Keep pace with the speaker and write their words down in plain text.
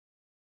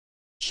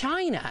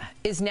China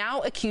is now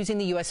accusing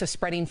the U.S. of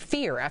spreading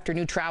fear after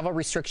new travel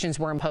restrictions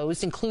were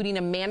imposed, including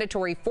a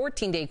mandatory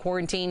 14-day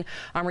quarantine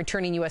on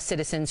returning U.S.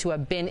 citizens who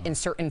have been in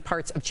certain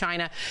parts of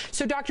China.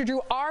 So, Dr. Drew,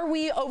 are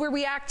we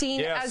overreacting?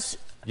 Yes.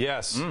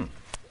 Yes.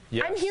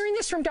 Yes. I'm hearing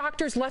this from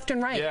doctors left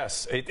and right.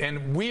 Yes,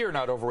 and we are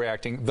not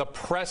overreacting. The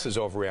press is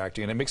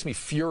overreacting, and it makes me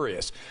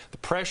furious. The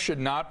press should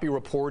not be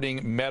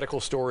reporting medical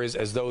stories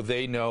as though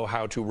they know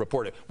how to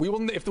report it.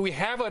 If we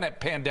have a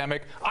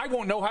pandemic, I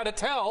won't know how to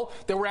tell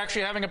that we're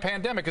actually having a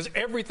pandemic because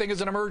everything is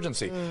an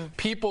emergency.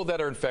 People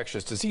that are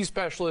infectious disease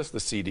specialists, the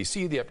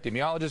CDC, the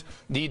epidemiologists,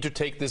 need to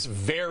take this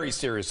very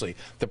seriously.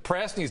 The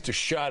press needs to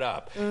shut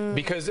up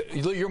because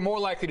you're more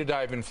likely to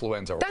die of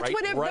influenza right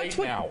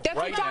now. That's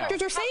what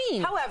doctors are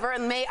saying. However,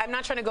 and I'm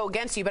not trying to go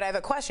against you, but I have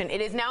a question. It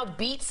is now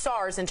beat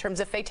SARS in terms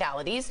of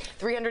fatalities,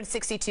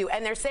 362,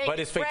 and they're saying but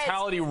its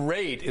fatality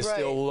rate is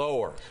still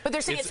lower. But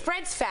they're saying it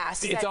spreads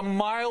fast. It's a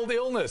mild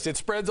illness. It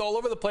spreads all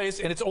over the place,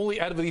 and it's only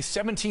out of these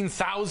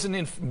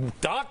 17,000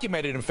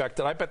 documented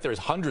infected. I bet there's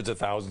hundreds of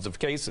thousands of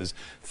cases,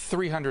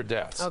 300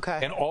 deaths.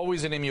 Okay. And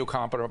always in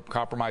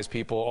immunocompromised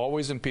people,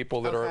 always in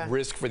people that are at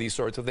risk for these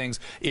sorts of things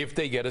if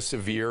they get a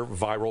severe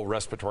viral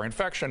respiratory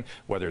infection,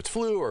 whether it's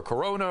flu or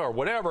corona or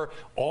whatever.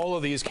 All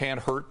of these can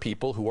hurt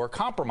people who are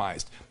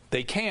compromised.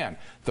 They can.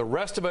 The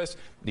rest of us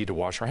need to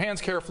wash our hands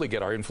carefully,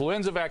 get our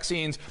influenza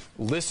vaccines,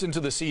 listen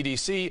to the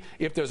CDC.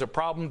 If there's a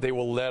problem, they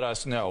will let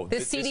us know. The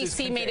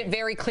CDC made it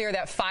very clear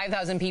that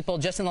 5,000 people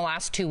just in the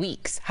last 2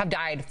 weeks have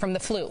died from the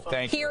flu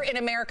here in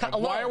America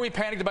alone. Why are we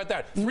panicked about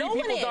that? Three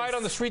people died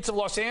on the streets of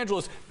Los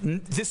Angeles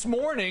this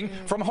morning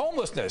from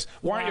homelessness.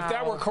 Why, if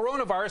that were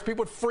coronavirus,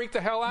 people would freak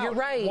the hell out. You're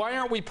right. Why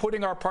aren't we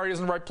putting our priorities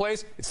in the right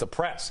place? It's the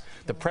press.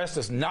 The press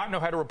does not know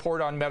how to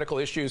report on medical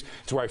issues.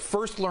 It's where I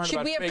first learned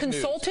about fake news. Should we have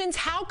consultants?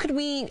 How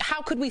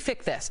could we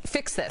fix this?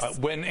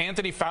 When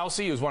Anthony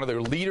Fauci, who's one of the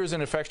leaders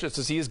in infectious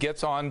disease,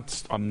 gets on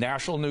a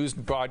national news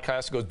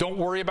broadcast and goes, "Don't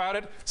worry about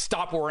it.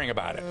 Stop worrying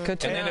about it."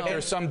 Good to know. And then if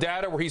there's some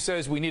data where he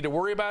says we need to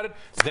worry about it,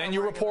 then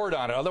you report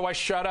on it. Otherwise,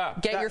 shut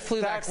up. Get your flu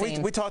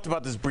vaccine. We talked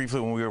about this briefly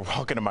when we were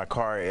walking in my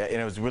car,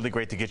 and it was really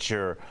great to get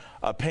your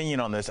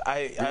opinion on this. You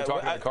were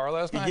talking in the car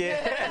last night?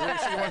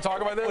 Yeah. You want to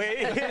talk about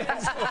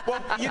this?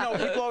 Well, you know,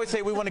 people always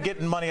say we want to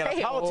get money out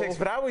of politics,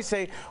 but I always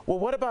say, well,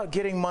 what about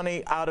getting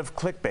money out of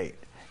clickbait?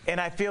 And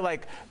I feel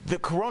like the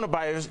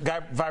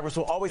coronavirus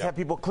will always have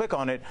people click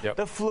on it.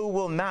 The flu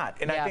will not.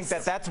 And I think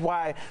that's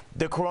why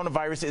the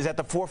coronavirus is at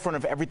the forefront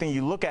of everything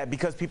you look at,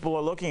 because people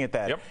are looking at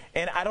that.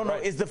 And I don't know,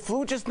 is the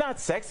flu just not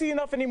sexy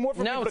enough anymore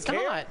for people to care?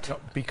 No, it's not. No,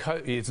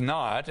 because it's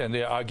not. And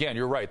again,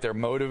 you're right. They're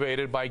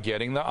motivated by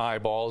getting the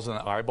eyeballs, and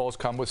the eyeballs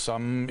come with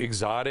some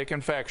exotic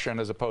infection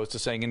as opposed to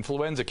saying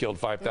influenza killed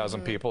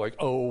 5,000 people. Like,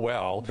 oh,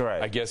 well,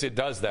 I guess it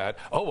does that.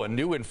 Oh, a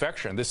new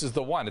infection. This is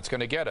the one. It's going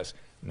to get us.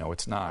 No,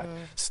 it's not.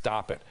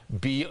 Stop it.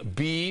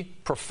 Be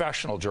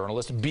professional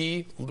journalists.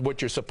 Be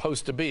what you're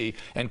supposed to be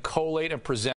and collate and present